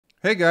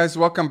Hey guys,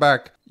 welcome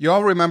back. You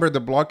all remember the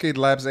Blockade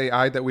Labs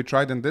AI that we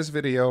tried in this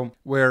video,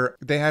 where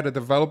they had a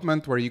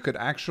development where you could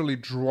actually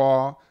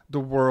draw the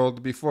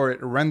world before it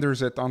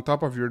renders it on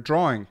top of your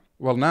drawing.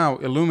 Well, now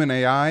Illumine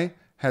AI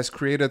has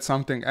created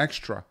something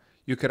extra.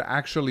 You could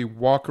actually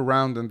walk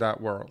around in that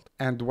world.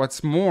 And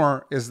what's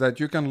more is that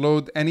you can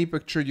load any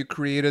picture you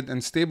created in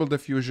Stable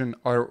Diffusion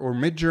or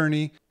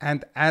Midjourney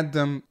and add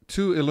them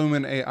to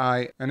Illumine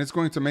AI, and it's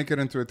going to make it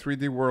into a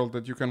 3D world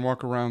that you can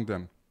walk around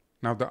in.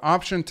 Now, the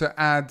option to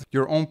add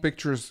your own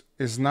pictures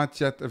is not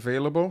yet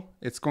available.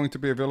 It's going to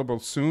be available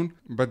soon,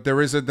 but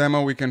there is a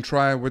demo we can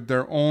try with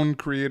their own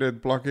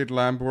created Blockade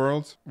Lab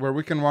worlds where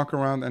we can walk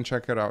around and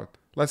check it out.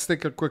 Let's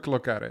take a quick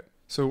look at it.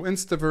 So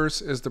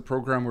Instaverse is the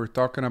program we're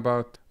talking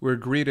about. We're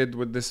greeted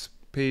with this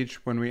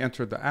page when we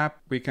enter the app.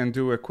 We can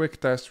do a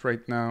quick test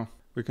right now.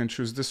 We can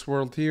choose this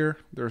world here.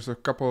 There's a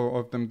couple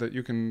of them that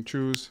you can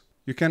choose.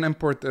 You can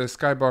import a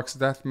skybox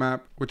depth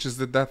map, which is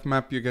the depth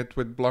map you get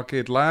with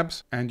Blockade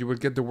Labs, and you would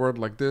get the world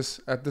like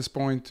this. At this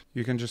point,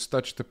 you can just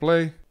touch the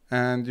play,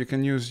 and you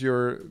can use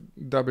your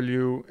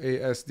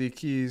WASD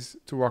keys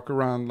to walk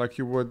around like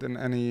you would in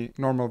any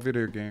normal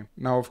video game.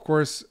 Now, of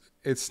course,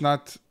 it's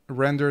not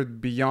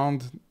rendered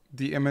beyond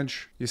the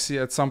image. You see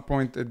at some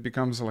point it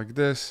becomes like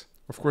this.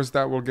 Of course,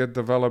 that will get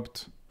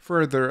developed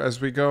further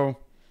as we go,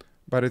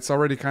 but it's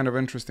already kind of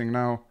interesting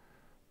now.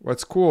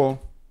 What's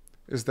cool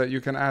is that you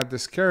can add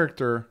this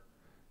character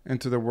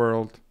into the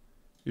world.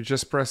 You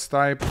just press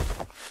type,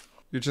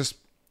 you just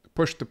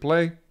push the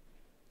play,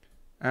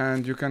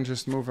 and you can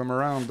just move him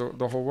around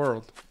the whole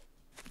world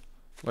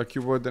like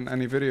you would in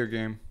any video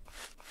game.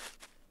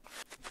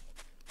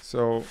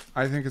 So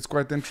I think it's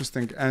quite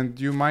interesting, and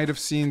you might have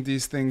seen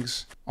these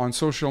things on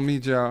social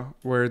media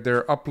where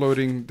they're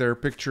uploading their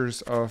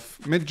pictures of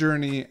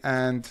Midjourney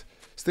and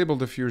Stable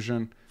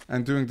Diffusion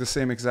and doing the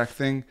same exact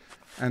thing.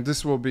 And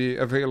this will be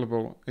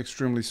available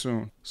extremely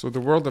soon. So the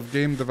world of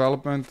game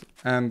development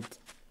and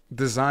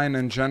design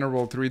in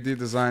general, 3D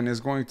design, is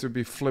going to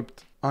be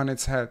flipped on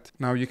its head.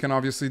 Now you can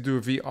obviously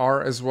do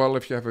VR as well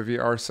if you have a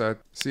VR set.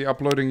 See,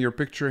 uploading your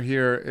picture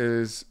here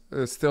is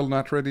still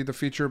not ready, the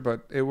feature,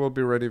 but it will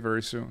be ready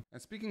very soon.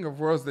 And speaking of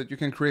worlds that you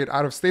can create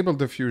out of Stable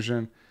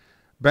Diffusion,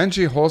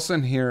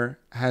 Benjis here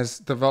has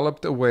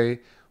developed a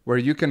way where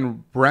you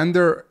can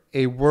render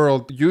a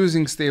world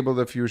using Stable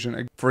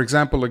Diffusion, for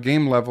example, a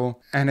game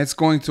level, and it's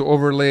going to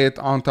overlay it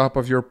on top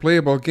of your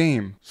playable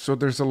game. So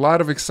there's a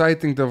lot of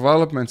exciting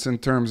developments in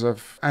terms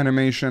of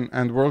animation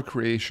and world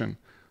creation.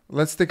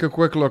 Let's take a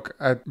quick look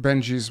at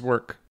Benji's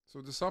work. So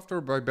the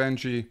software by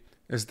Benji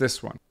is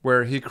this one,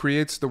 where he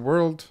creates the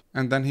world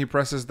and then he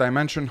presses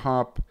dimension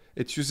hop.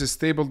 It uses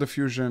Stable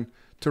Diffusion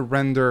to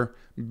render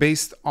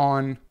based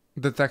on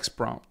the text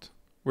prompt,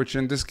 which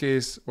in this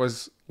case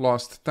was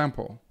Lost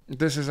Temple.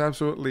 This is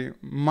absolutely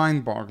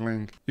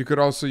mind-boggling. You could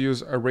also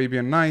use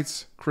Arabian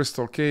Nights,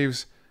 Crystal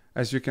Caves,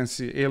 as you can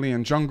see,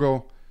 Alien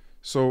Jungle.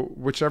 So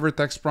whichever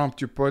text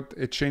prompt you put,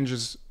 it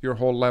changes your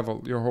whole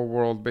level, your whole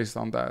world based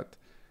on that.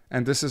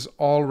 And this is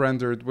all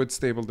rendered with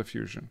Stable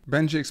Diffusion.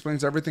 Benji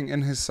explains everything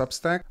in his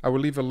Substack. I will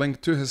leave a link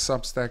to his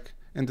Substack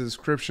in the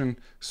description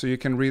so you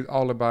can read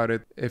all about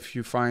it if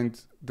you find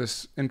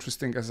this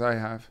interesting as I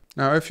have.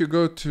 Now, if you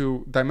go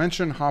to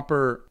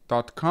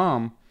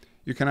dimensionhopper.com,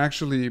 you can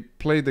actually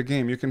play the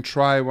game. You can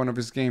try one of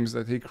his games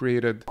that he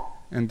created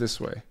in this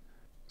way.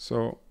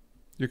 So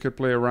you could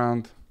play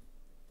around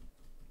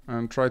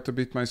and try to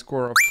beat my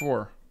score of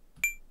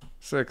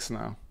 6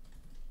 now.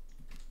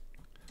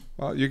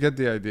 Well, you get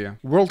the idea.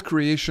 World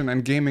creation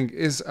and gaming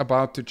is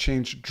about to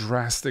change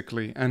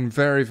drastically and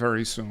very,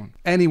 very soon.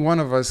 Any one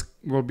of us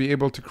will be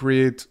able to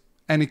create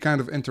any kind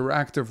of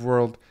interactive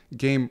world,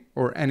 game,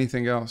 or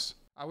anything else.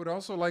 I would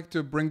also like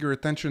to bring your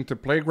attention to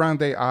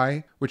Playground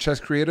AI, which has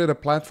created a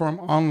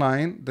platform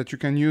online that you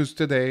can use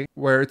today,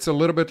 where it's a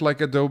little bit like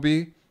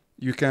Adobe.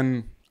 You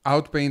can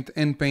outpaint,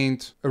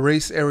 inpaint,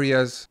 erase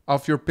areas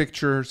of your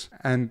pictures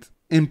and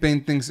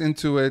inpaint things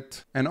into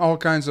it, and all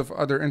kinds of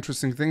other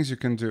interesting things you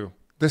can do.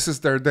 This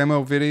is their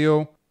demo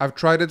video. I've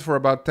tried it for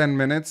about 10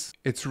 minutes.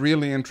 It's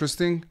really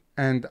interesting,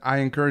 and I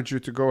encourage you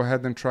to go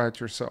ahead and try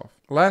it yourself.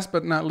 Last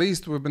but not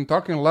least, we've been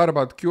talking a lot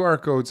about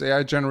QR codes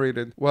AI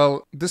generated.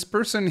 Well, this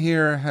person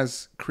here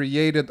has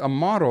created a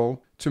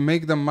model to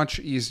make them much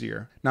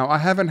easier. Now, I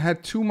haven't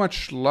had too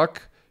much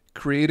luck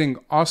creating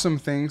awesome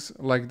things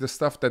like the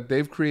stuff that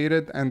they've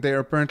created, and they are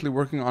apparently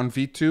working on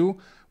V2,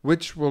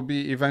 which will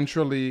be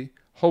eventually,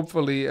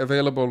 hopefully,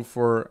 available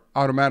for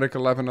Automatic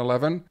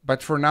 1111.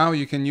 But for now,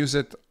 you can use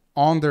it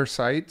on their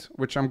site,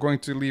 which I'm going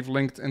to leave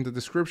linked in the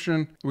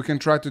description. We can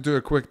try to do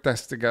a quick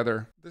test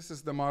together. This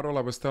is the model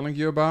I was telling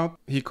you about.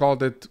 He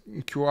called it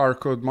QR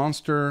Code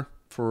Monster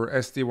for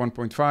SD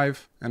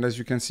 1.5. And as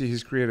you can see,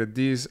 he's created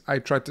these. I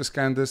tried to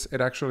scan this. It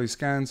actually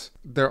scans.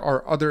 There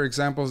are other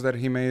examples that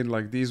he made,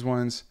 like these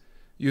ones,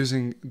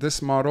 using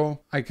this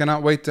model. I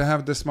cannot wait to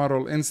have this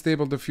model in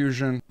Stable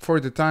Diffusion. For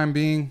the time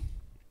being,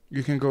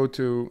 you can go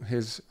to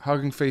his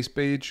Hugging Face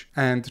page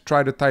and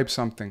try to type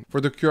something.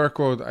 For the QR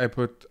code, I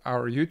put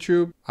our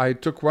YouTube. I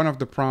took one of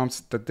the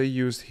prompts that they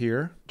used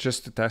here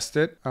just to test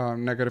it.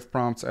 Negative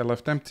prompts I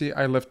left empty.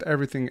 I left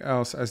everything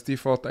else as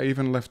default. I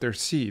even left their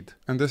seed.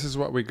 And this is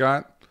what we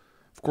got.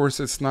 Of course,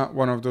 it's not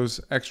one of those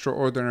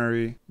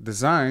extraordinary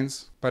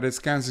designs, but it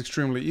scans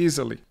extremely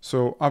easily.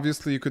 So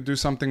obviously you could do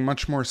something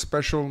much more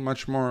special,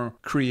 much more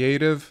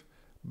creative,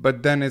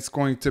 but then it's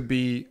going to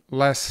be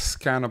less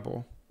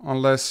scannable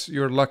unless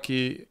you're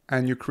lucky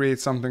and you create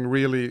something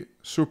really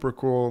super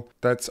cool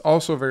that's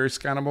also very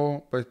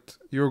scannable, but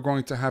you're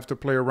going to have to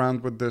play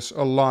around with this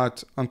a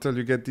lot until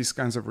you get these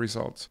kinds of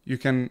results. You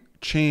can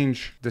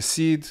change the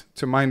seed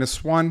to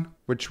 -1,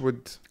 which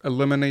would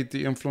eliminate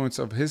the influence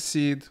of his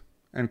seed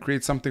and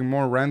create something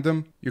more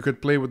random. You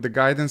could play with the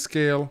guidance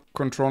scale,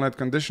 controlnet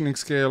conditioning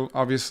scale.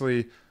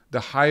 Obviously,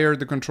 the higher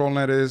the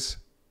controlnet is,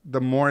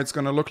 the more it's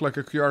going to look like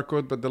a QR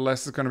code, but the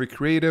less it's going to be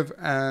creative.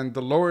 And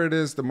the lower it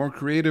is, the more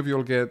creative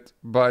you'll get,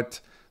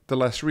 but the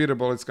less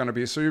readable it's going to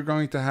be. So you're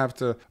going to have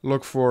to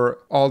look for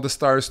all the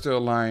stars to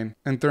align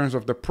in terms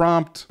of the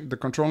prompt, the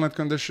controlnet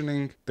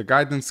conditioning, the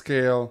guidance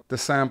scale, the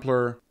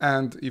sampler,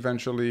 and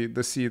eventually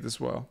the seed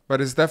as well.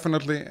 But it's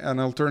definitely an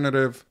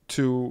alternative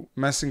to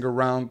messing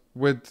around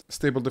with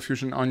Stable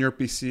Diffusion on your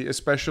PC,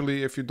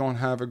 especially if you don't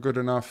have a good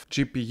enough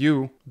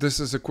GPU. This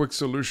is a quick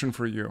solution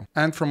for you.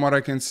 And from what I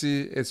can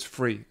see, it's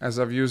free, as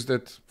I've used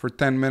it for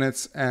 10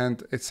 minutes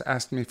and it's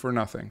asked me for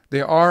nothing.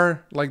 They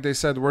are, like they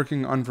said,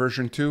 working on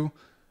version 2.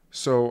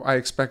 So I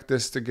expect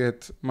this to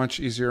get much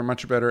easier,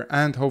 much better,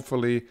 and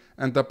hopefully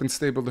end up in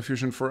Stable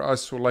Diffusion for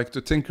us who like to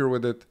tinker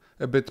with it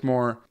a bit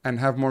more and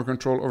have more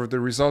control over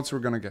the results we're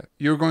going to get.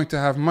 You're going to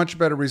have much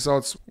better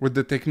results with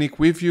the technique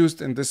we've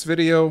used in this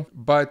video,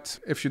 but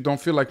if you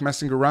don't feel like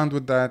messing around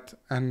with that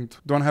and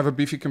don't have a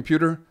beefy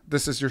computer,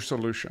 this is your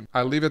solution.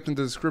 I'll leave it in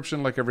the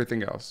description like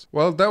everything else.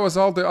 Well, that was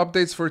all the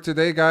updates for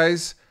today,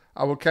 guys.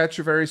 I will catch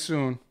you very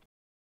soon.